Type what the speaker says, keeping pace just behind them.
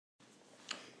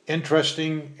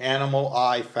Interesting animal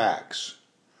eye facts.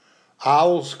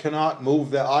 Owls cannot move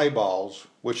their eyeballs,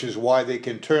 which is why they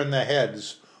can turn their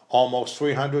heads almost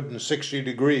 360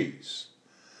 degrees.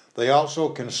 They also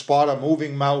can spot a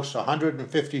moving mouse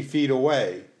 150 feet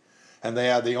away, and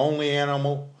they are the only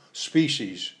animal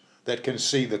species that can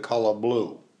see the color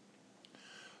blue.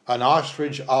 An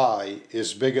ostrich eye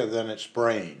is bigger than its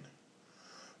brain.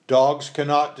 Dogs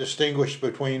cannot distinguish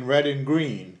between red and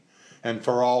green, and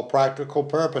for all practical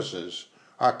purposes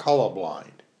are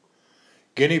colorblind.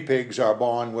 Guinea pigs are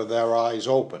born with their eyes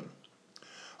open.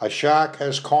 A shark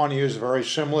has corneas very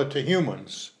similar to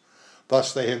humans,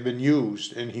 thus they have been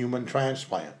used in human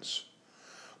transplants.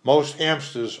 Most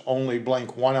hamsters only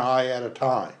blink one eye at a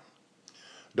time.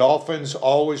 Dolphins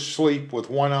always sleep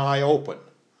with one eye open,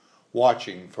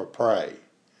 watching for prey.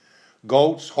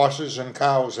 Goats, horses, and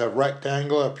cows have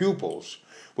rectangular pupils,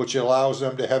 which allows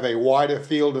them to have a wider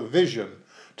field of vision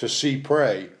to see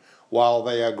prey while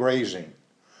they are grazing.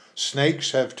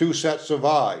 Snakes have two sets of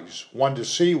eyes, one to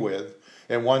see with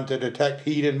and one to detect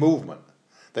heat and movement.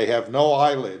 They have no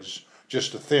eyelids,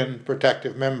 just a thin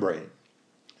protective membrane.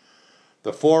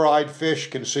 The four-eyed fish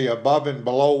can see above and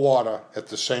below water at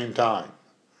the same time.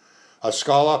 A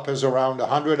scallop has around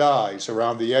 100 eyes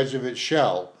around the edge of its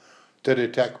shell to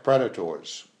detect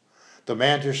predators. The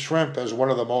mantis shrimp has one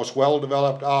of the most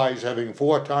well-developed eyes, having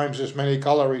 4 times as many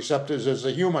color receptors as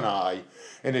the human eye,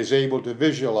 and is able to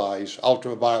visualize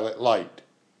ultraviolet light.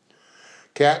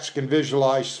 Cats can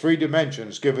visualize 3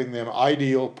 dimensions, giving them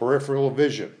ideal peripheral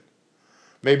vision.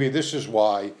 Maybe this is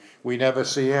why we never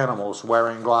see animals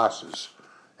wearing glasses.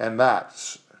 And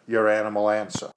that's your animal answer.